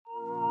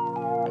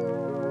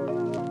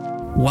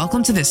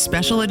Welcome to this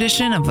special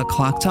edition of the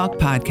Clock Talk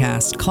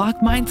podcast, Clock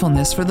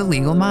Mindfulness for the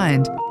Legal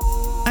Mind.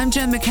 I'm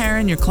Jen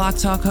McCarran, your Clock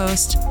Talk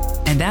host,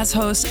 and as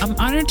host, I'm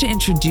honored to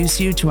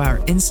introduce you to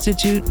our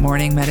Institute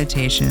morning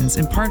meditations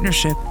in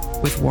partnership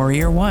with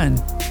Warrior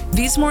One.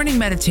 These morning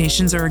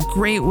meditations are a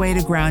great way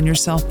to ground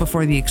yourself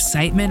before the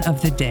excitement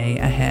of the day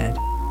ahead.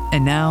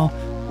 And now,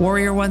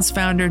 Warrior One's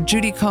founder,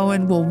 Judy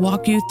Cohen, will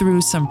walk you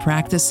through some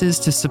practices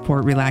to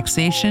support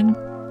relaxation,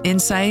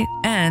 insight,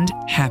 and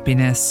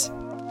happiness.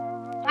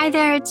 Hi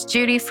there, it's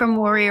Judy from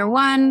Warrior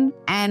One,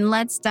 and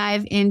let's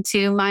dive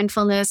into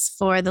Mindfulness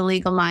for the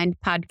Legal Mind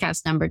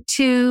podcast number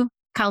 2,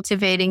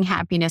 Cultivating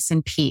Happiness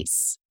and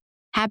Peace.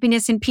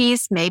 Happiness and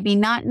peace, maybe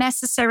not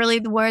necessarily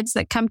the words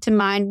that come to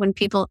mind when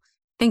people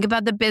think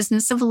about the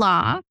business of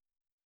law.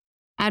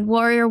 At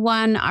Warrior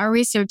One, our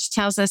research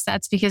tells us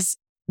that's because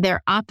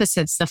they're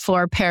opposites. The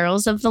 4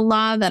 perils of the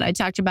law that I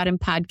talked about in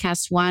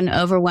podcast 1,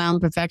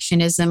 overwhelm,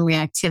 perfectionism,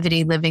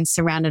 reactivity, living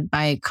surrounded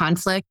by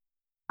conflict,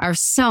 are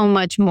so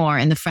much more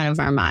in the front of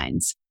our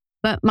minds.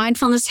 But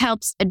mindfulness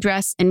helps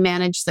address and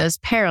manage those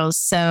perils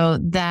so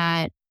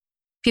that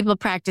people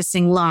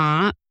practicing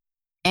law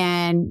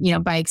and,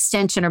 by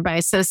extension or by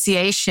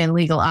association,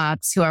 legal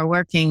ops who are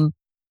working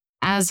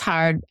as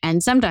hard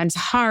and sometimes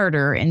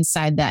harder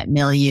inside that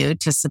milieu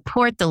to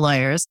support the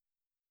lawyers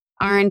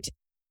aren't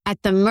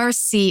at the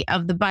mercy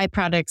of the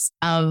byproducts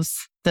of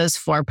those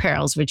 4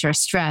 perils, which are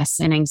stress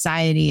and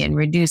anxiety and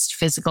reduced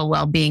physical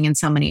well-being and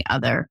so many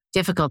other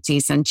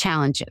difficulties and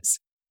challenges.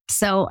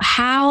 So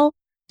how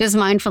does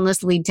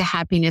mindfulness lead to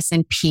happiness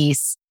and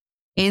peace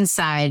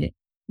inside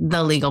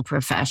the legal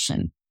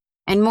profession?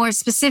 And more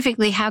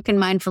specifically, how can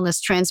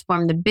mindfulness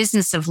transform the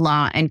business of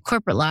law and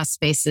corporate law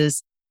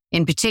spaces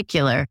in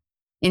particular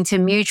into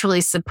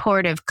mutually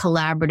supportive,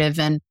 collaborative,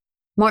 and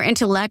more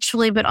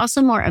intellectually, but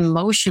also more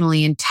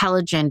emotionally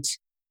intelligent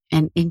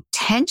and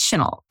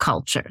intentional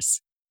cultures?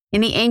 In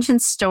the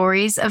ancient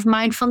stories of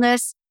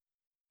mindfulness,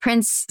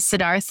 Prince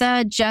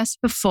Siddhartha, just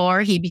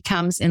before he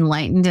becomes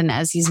enlightened and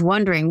as he's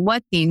wondering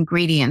what the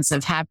ingredients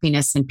of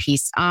happiness and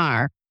peace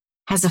are,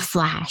 has a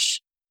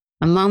flash,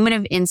 a moment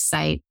of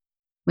insight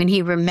when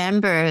he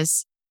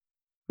remembers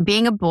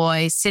being a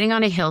boy sitting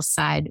on a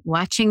hillside,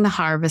 watching the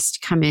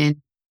harvest come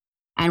in.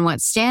 And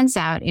what stands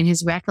out in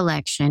his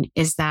recollection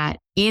is that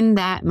in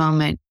that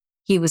moment,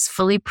 he was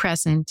fully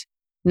present,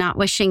 not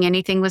wishing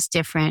anything was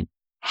different,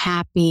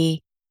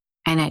 happy,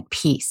 and at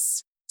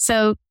peace.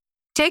 So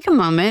take a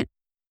moment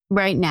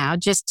right now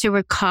just to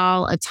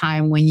recall a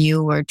time when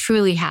you were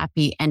truly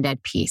happy and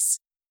at peace.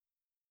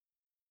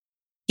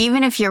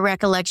 Even if your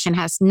recollection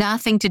has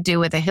nothing to do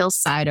with a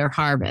hillside or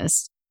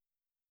harvest,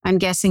 I'm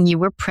guessing you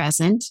were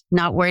present,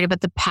 not worried about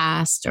the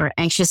past or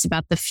anxious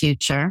about the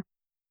future.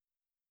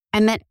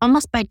 And that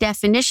almost by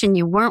definition,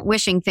 you weren't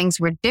wishing things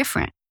were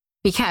different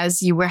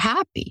because you were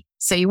happy.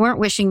 So you weren't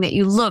wishing that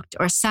you looked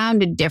or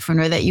sounded different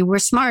or that you were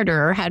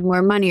smarter or had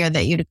more money or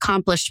that you'd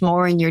accomplished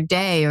more in your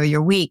day or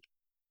your week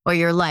or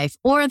your life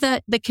or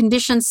that the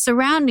conditions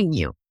surrounding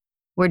you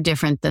were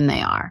different than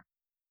they are.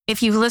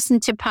 If you've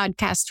listened to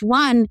podcast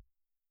 1,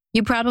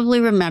 you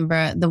probably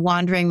remember the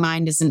Wandering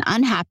Mind is an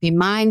Unhappy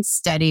Mind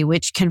study,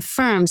 which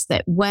confirms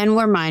that when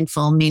we're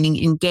mindful, meaning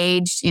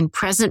engaged in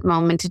present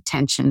moment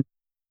attention,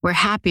 we're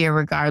happier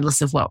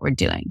regardless of what we're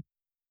doing.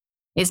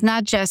 It's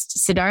not just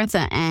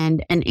Siddhartha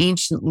and an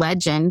ancient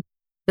legend.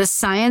 The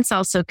science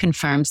also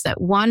confirms that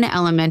one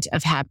element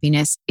of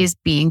happiness is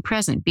being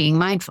present, being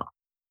mindful,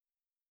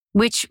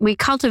 which we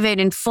cultivate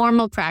in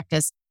formal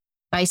practice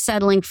by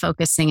settling,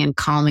 focusing, and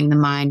calming the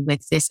mind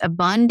with this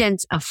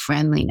abundance of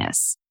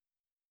friendliness.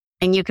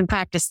 And you can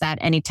practice that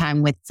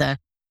anytime with the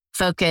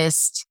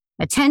focused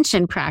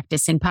attention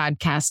practice in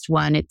podcast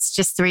 1. It's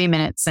just 3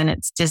 minutes and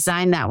it's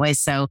designed that way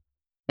so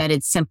that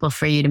it's simple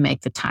for you to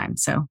make the time.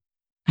 So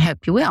I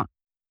hope you will.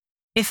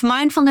 If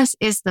mindfulness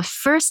is the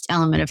first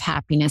element of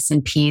happiness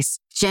and peace,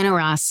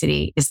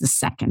 generosity is the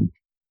second.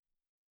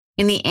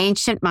 In the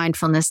ancient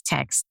mindfulness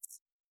texts,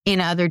 in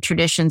other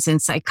traditions in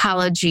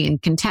psychology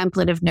and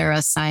contemplative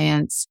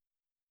neuroscience,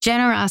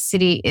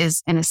 generosity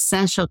is an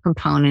essential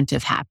component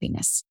of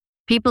happiness.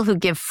 People who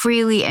give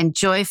freely and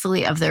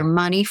joyfully of their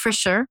money for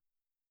sure,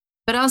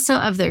 but also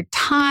of their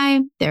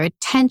time, their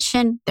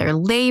attention, their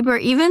labor,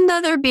 even though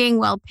they're being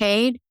well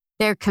paid,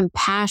 their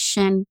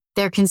compassion,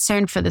 their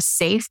concern for the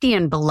safety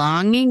and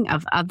belonging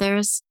of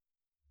others.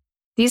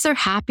 These are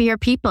happier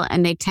people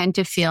and they tend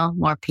to feel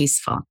more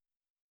peaceful.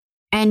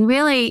 And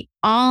really,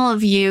 all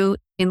of you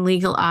in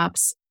legal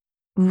ops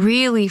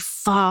really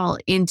fall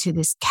into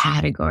this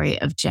category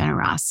of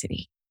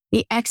generosity.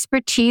 The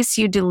expertise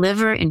you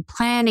deliver in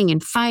planning, in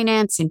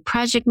finance, in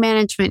project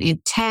management,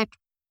 in tech,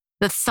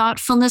 the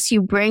thoughtfulness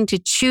you bring to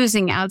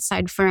choosing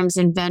outside firms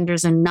and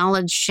vendors and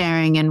knowledge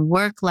sharing and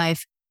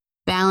work-life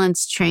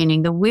balance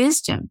training, the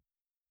wisdom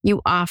you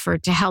offer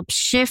to help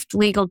shift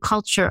legal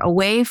culture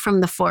away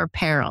from the 4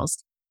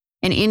 perils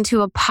and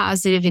into a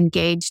positive,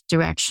 engaged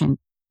direction.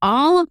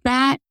 All of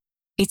that,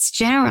 it's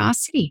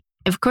generosity.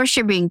 Of course,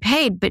 you're being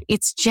paid, but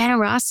it's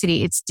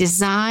generosity. It's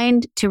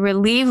designed to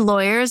relieve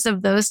lawyers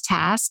of those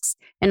tasks,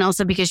 and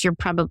also because you're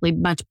probably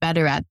much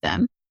better at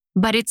them.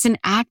 But it's an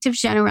act of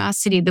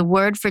generosity. The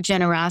word for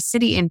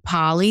generosity in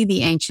Pali,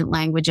 the ancient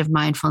language of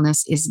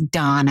mindfulness, is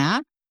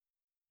dana.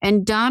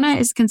 And dana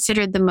is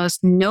considered the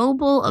most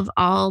noble of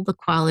all the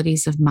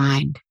qualities of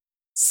mind.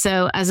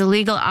 So as a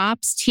legal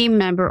ops team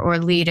member or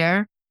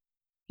leader,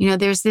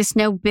 there's this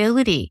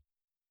nobility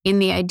in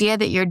the idea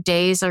that your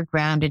days are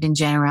grounded in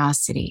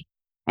generosity.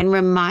 And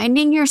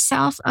reminding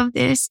yourself of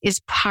this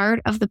is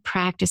part of the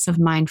practice of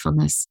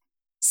mindfulness.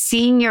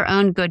 Seeing your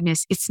own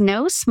goodness, it's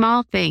no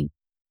small thing.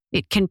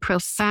 It can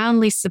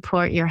profoundly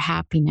support your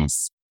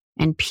happiness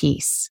and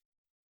peace.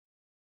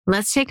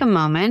 Let's take a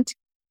moment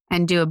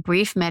and do a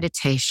brief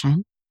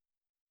meditation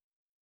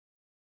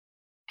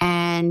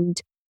and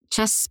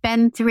just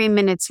spend 3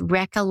 minutes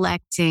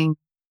recollecting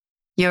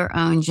your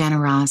own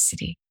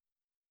generosity.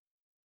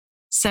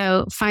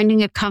 So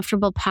finding a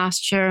comfortable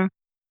posture.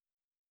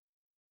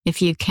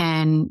 If you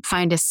can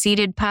find a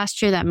seated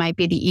posture, that might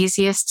be the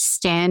easiest.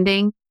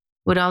 Standing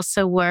would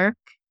also work.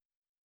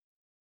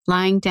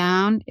 Lying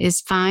down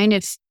is fine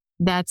if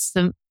that's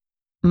the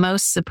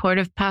most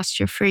supportive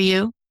posture for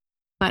you,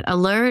 but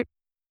alert.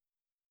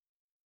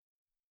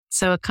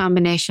 So a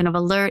combination of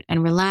alert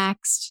and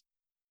relaxed.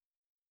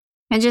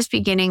 And just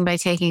beginning by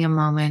taking a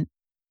moment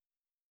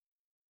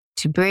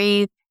to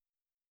breathe.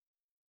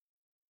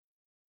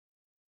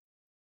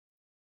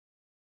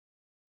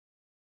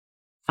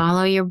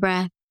 Follow your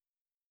breath.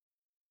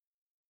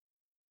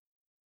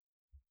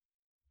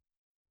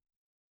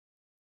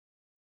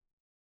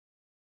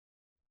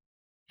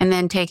 And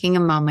then taking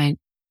a moment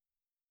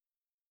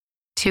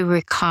to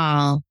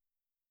recall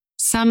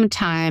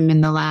sometime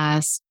in the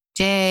last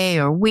day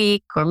or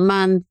week or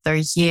month or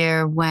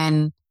year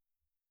when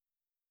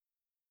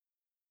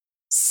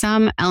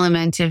some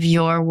element of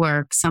your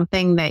work,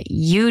 something that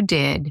you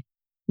did,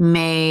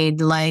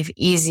 made life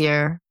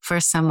easier for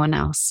someone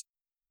else.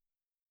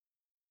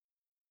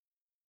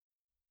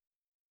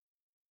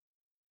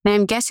 And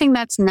I'm guessing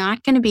that's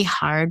not going to be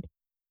hard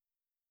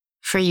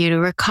for you to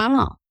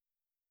recall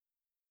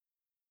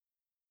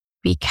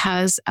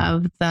because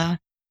of the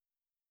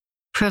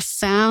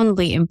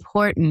profoundly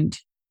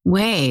important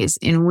ways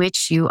in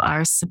which you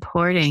are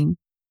supporting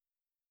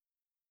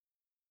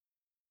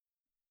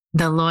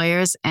the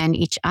lawyers and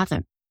each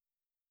other.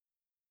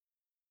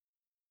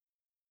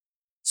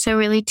 So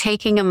really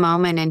taking a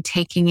moment and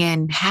taking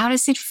in, how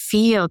does it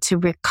feel to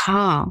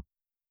recall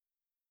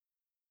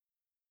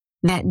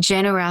that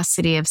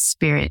generosity of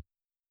spirit?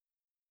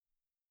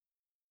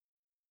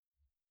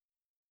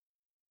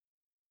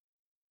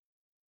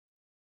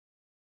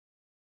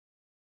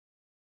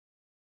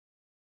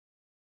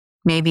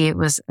 Maybe it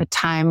was a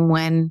time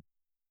when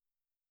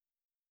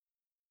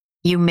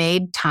you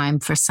made time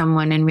for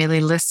someone and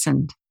really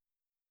listened,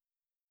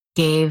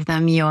 gave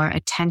them your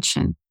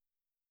attention,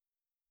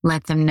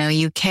 let them know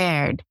you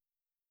cared.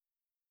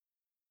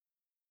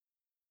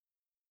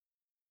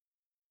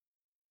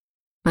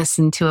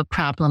 Listened to a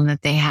problem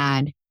that they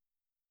had,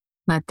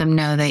 let them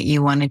know that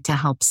you wanted to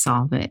help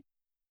solve it.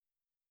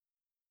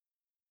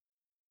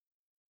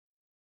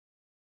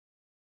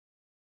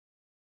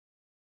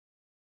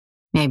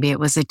 Maybe it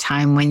was a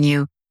time when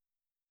you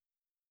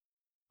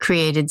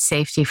created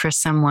safety for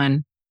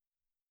someone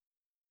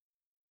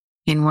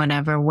in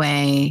whatever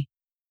way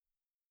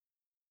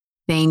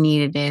they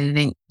needed it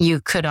and you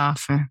could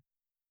offer.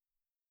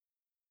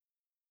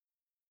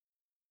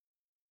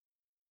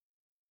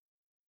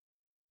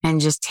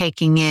 And just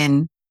taking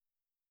in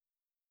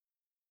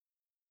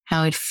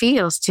how it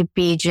feels to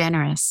be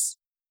generous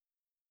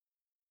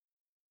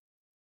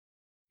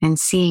and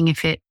seeing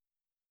if it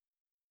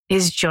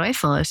is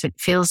joyful, if it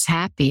feels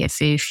happy, if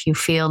you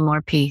feel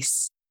more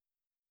peace.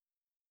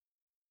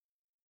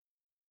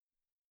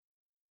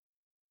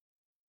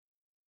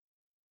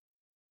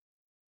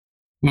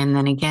 And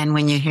then again,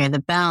 when you hear the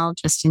bell,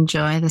 just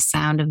enjoy the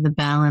sound of the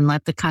bell and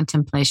let the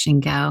contemplation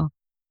go.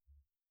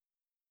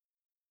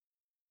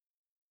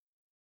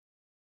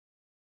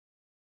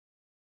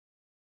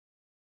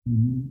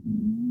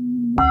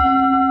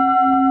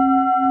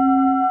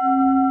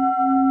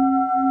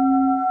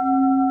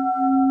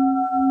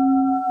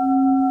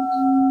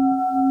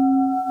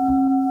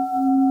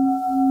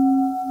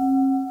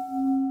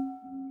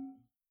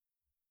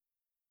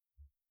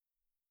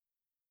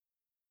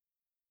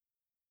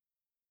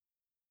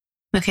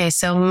 Okay,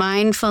 so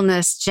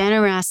mindfulness,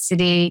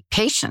 generosity,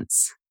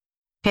 patience.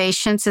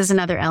 Patience is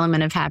another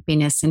element of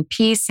happiness and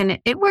peace, and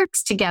it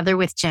works together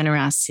with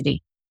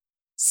generosity.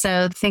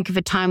 So think of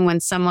a time when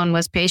someone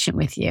was patient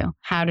with you.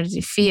 How did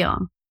it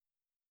feel?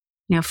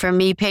 For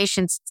me,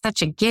 patience is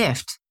such a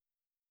gift.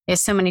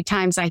 There's so many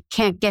times I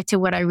can't get to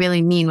what I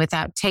really mean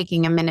without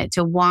taking a minute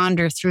to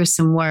wander through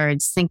some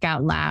words, think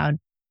out loud.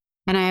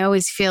 And I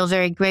always feel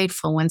very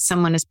grateful when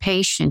someone is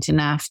patient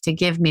enough to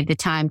give me the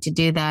time to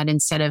do that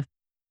instead of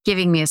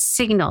giving me a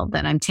signal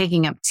that I'm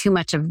taking up too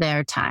much of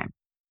their time.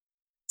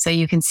 So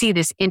you can see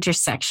this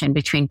intersection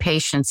between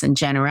patience and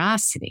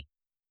generosity.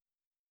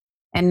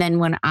 And then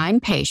when I'm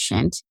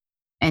patient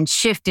and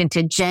shift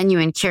into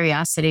genuine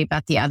curiosity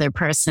about the other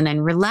person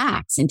and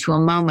relax into a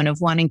moment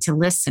of wanting to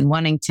listen,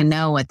 wanting to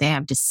know what they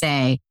have to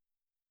say,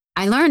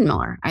 I learn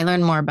more. I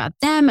learn more about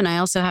them. And I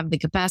also have the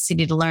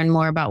capacity to learn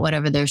more about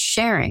whatever they're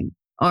sharing.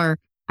 Or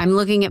I'm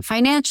looking at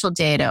financial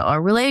data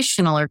or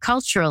relational or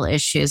cultural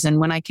issues. And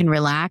when I can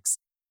relax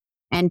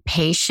and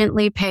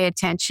patiently pay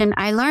attention,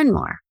 I learn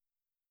more.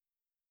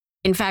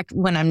 In fact,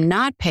 when I'm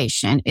not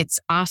patient, it's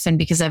often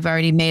because I've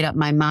already made up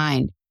my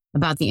mind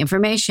about the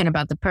information,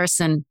 about the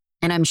person,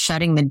 and I'm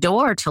shutting the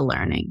door to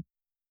learning.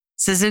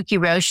 Suzuki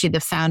Roshi, the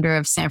founder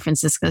of San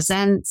Francisco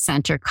Zen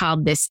Center,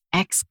 called this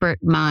expert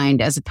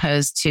mind as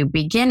opposed to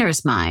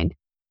beginner's mind.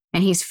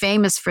 And he's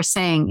famous for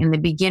saying, in the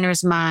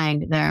beginner's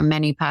mind, there are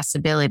many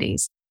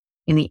possibilities.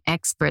 In the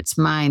expert's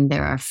mind,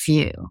 there are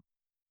few.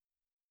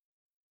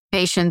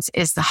 Patience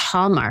is the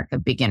hallmark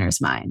of beginner's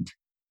mind.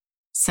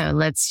 So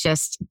let's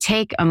just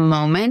take a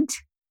moment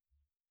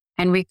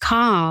and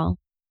recall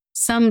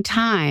some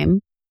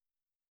time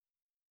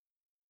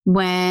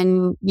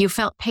when you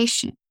felt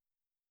patient.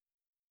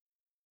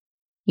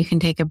 You can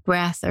take a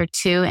breath or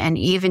two and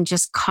even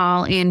just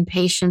call in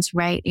patience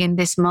right in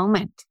this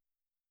moment.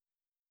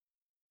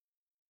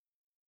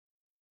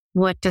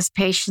 What does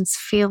patience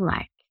feel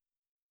like?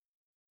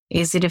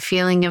 Is it a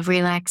feeling of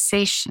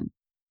relaxation?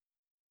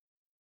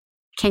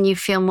 Can you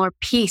feel more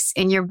peace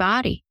in your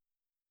body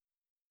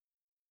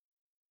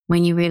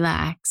when you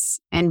relax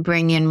and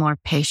bring in more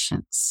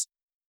patience?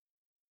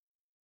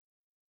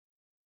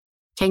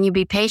 Can you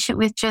be patient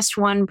with just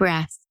one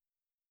breath?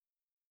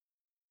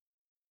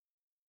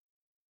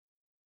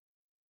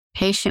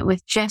 Patient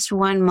with just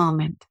one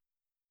moment.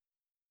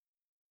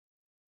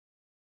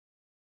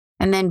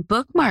 And then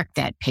bookmark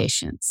that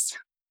patience.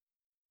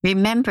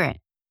 Remember it.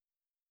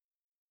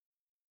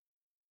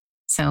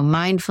 So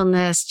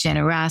mindfulness,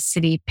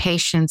 generosity,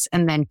 patience,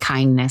 and then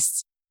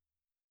kindness,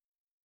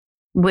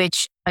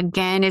 which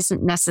again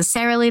isn't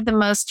necessarily the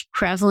most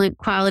prevalent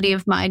quality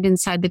of mind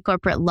inside the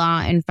corporate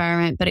law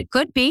environment, but it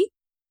could be.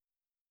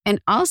 And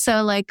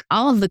also, like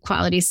all of the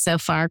qualities so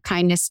far,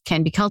 kindness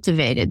can be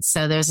cultivated.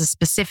 So there's a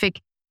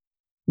specific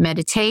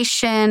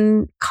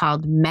meditation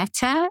called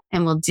metta,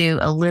 and we'll do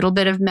a little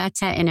bit of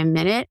metta in a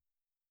minute.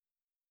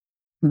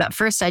 But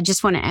first, I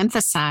just want to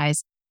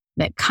emphasize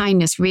that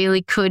kindness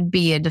really could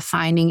be a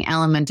defining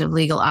element of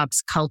legal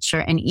ops culture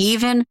and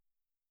even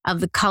of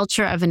the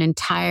culture of an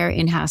entire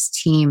in-house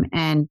team.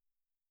 And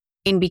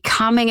in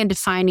becoming a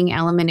defining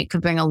element, it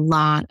could bring a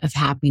lot of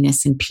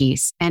happiness and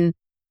peace. And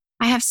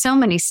I have so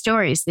many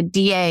stories. The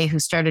DA who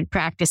started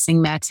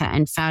practicing metta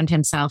and found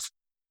himself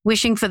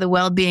wishing for the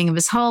well-being of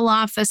his whole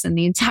office and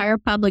the entire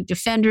public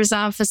defender's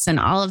office and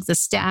all of the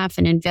staff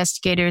and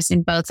investigators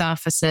in both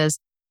offices,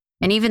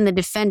 and even the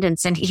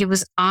defendants. And he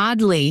was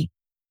oddly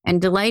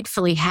and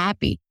delightfully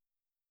happy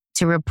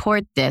to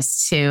report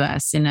this to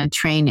us in a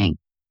training.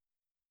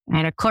 I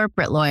had a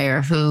corporate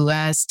lawyer who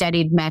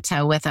studied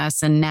metta with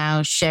us and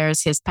now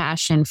shares his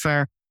passion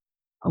for,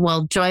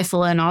 well,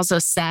 joyful and also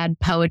sad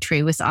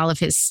poetry with all of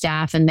his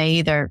staff. And they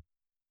either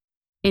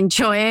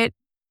enjoy it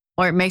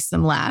or it makes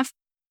them laugh.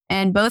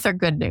 And both are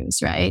good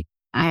news, right?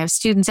 I have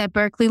students at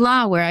Berkeley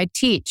Law where I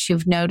teach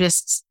who've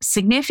noticed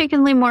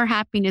significantly more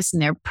happiness in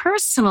their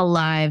personal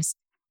lives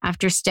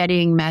after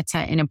studying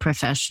metta in a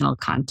professional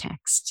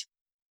context.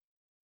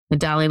 The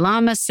Dalai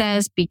Lama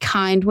says, be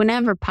kind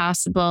whenever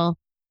possible.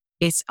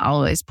 It's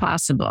always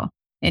possible.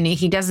 And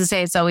he doesn't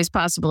say it's always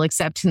possible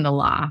except in the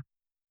law.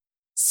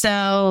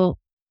 So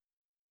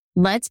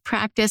let's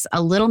practice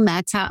a little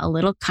metta, a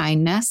little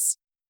kindness.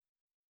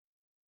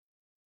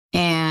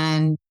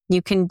 And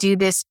you can do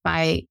this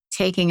by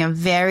taking a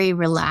very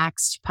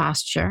relaxed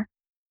posture,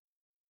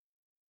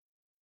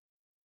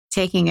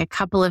 taking a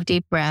couple of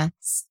deep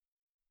breaths,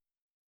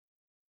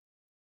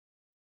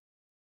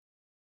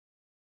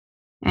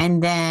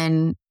 and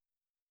then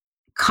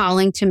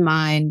calling to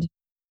mind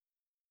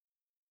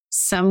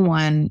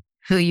someone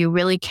who you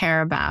really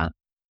care about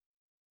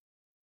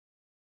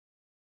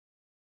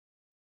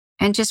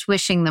and just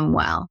wishing them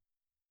well.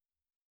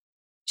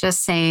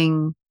 Just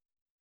saying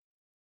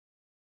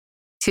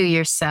to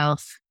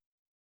yourself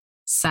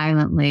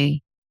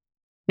silently,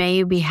 may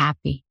you be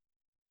happy.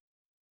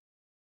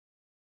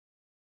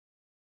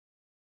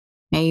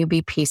 May you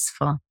be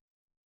peaceful.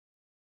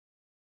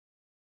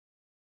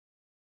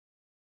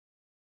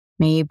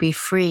 May you be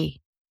free.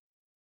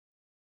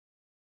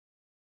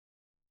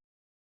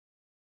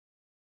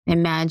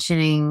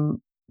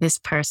 Imagining this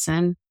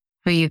person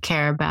who you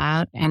care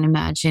about and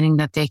imagining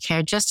that they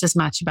care just as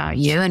much about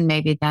you. And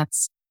maybe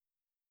that's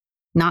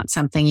not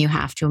something you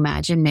have to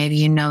imagine. Maybe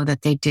you know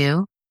that they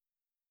do.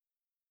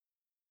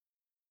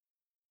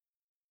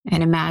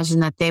 And imagine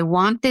that they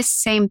want this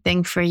same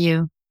thing for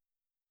you.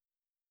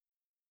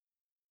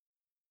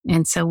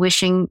 And so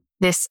wishing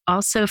this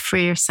also for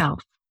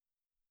yourself.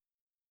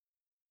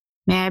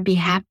 May I be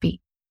happy.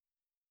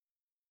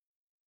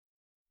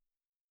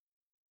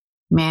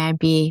 May I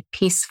be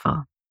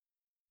peaceful.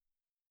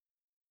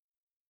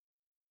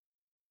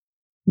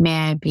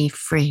 May I be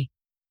free.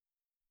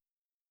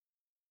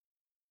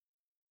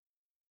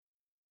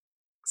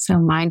 So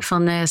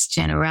mindfulness,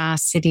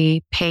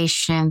 generosity,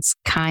 patience,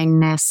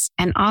 kindness,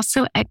 and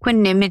also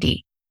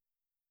equanimity.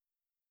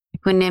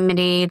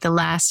 Equanimity, the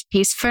last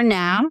piece for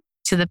now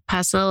to the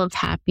puzzle of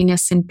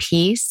happiness and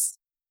peace.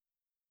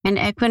 And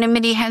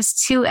equanimity has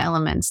two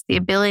elements: the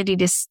ability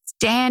to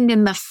stand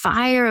in the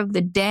fire of the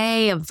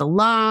day, of the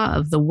law,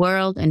 of the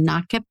world, and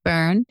not get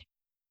burned.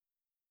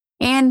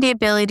 And the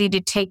ability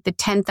to take the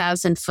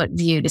 10,000-foot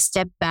view, to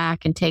step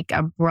back and take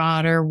a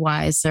broader,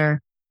 wiser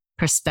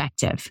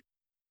perspective.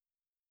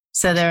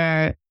 So there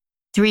are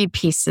three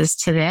pieces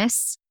to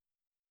this.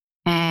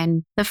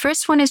 And the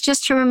first one is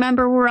just to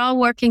remember we're all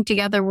working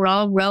together. We're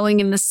all rowing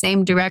in the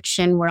same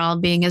direction. We're all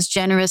being as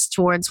generous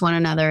towards one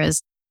another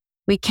as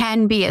we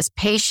can be, as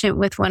patient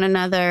with one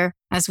another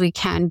as we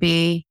can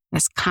be,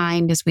 as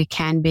kind as we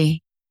can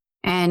be.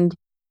 And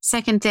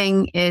second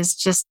thing is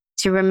just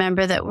to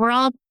remember that we're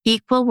all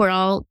equal. We're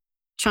all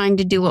trying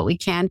to do what we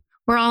can.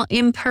 We're all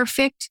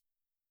imperfect,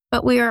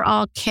 but we are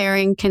all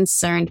caring,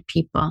 concerned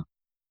people.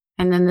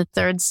 And then the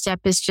third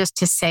step is just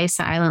to say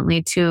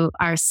silently to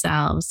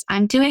ourselves,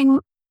 I'm doing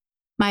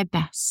my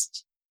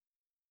best.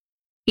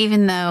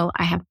 Even though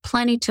I have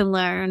plenty to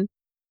learn,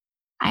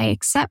 I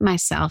accept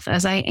myself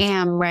as I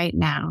am right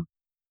now.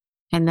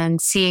 And then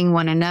seeing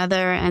one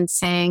another and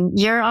saying,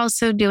 you're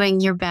also doing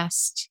your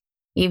best.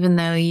 Even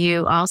though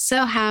you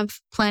also have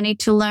plenty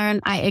to learn,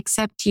 I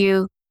accept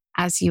you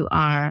as you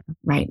are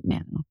right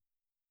now.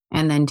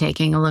 And then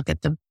taking a look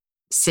at the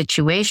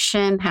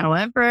situation,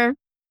 however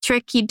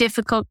tricky,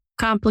 difficult,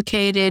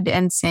 complicated,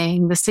 and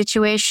saying the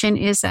situation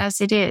is as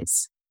it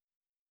is.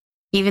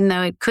 Even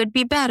though it could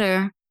be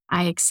better,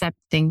 I accept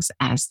things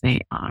as they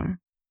are.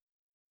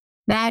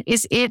 That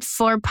is it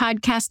for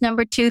podcast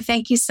number 2.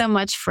 Thank you so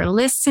much for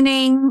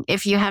listening.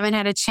 If you haven't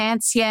had a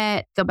chance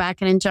yet, go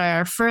back and enjoy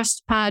our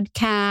first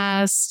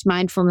podcast,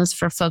 Mindfulness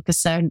for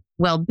Focus on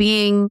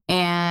Well-Being.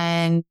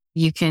 And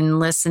you can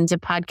listen to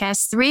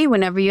podcast 3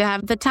 whenever you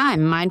have the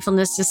time,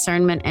 Mindfulness,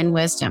 Discernment, and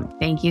Wisdom.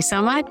 Thank you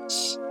so much.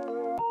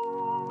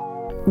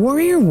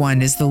 Warrior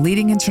One is the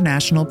leading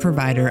international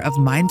provider of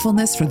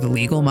mindfulness for the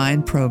legal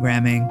mind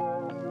programming.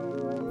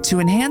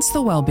 To enhance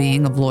the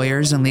well-being of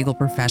lawyers and legal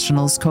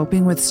professionals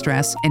coping with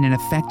stress in an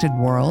affected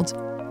world,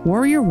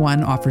 Warrior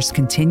One offers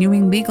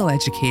continuing legal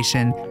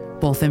education,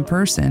 both in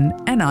person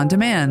and on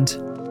demand.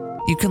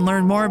 You can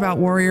learn more about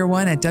Warrior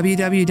One at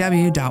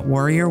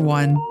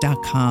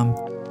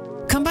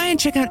www.warriorone.com. Come by and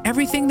check out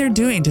everything they're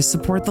doing to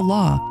support the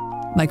law,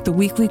 like the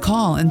weekly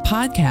call and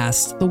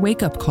podcast, The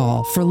Wake Up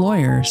Call for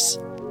Lawyers.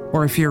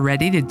 Or if you're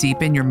ready to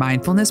deepen your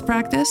mindfulness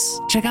practice,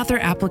 check out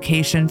their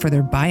application for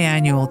their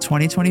biannual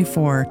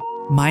 2024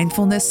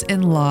 Mindfulness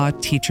in Law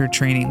Teacher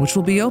Training, which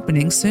will be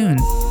opening soon.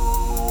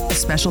 A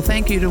special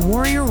thank you to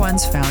Warrior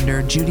One's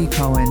founder, Judy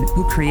Cohen,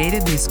 who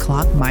created these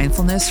Clock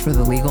Mindfulness for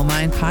the Legal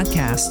Mind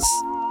podcasts.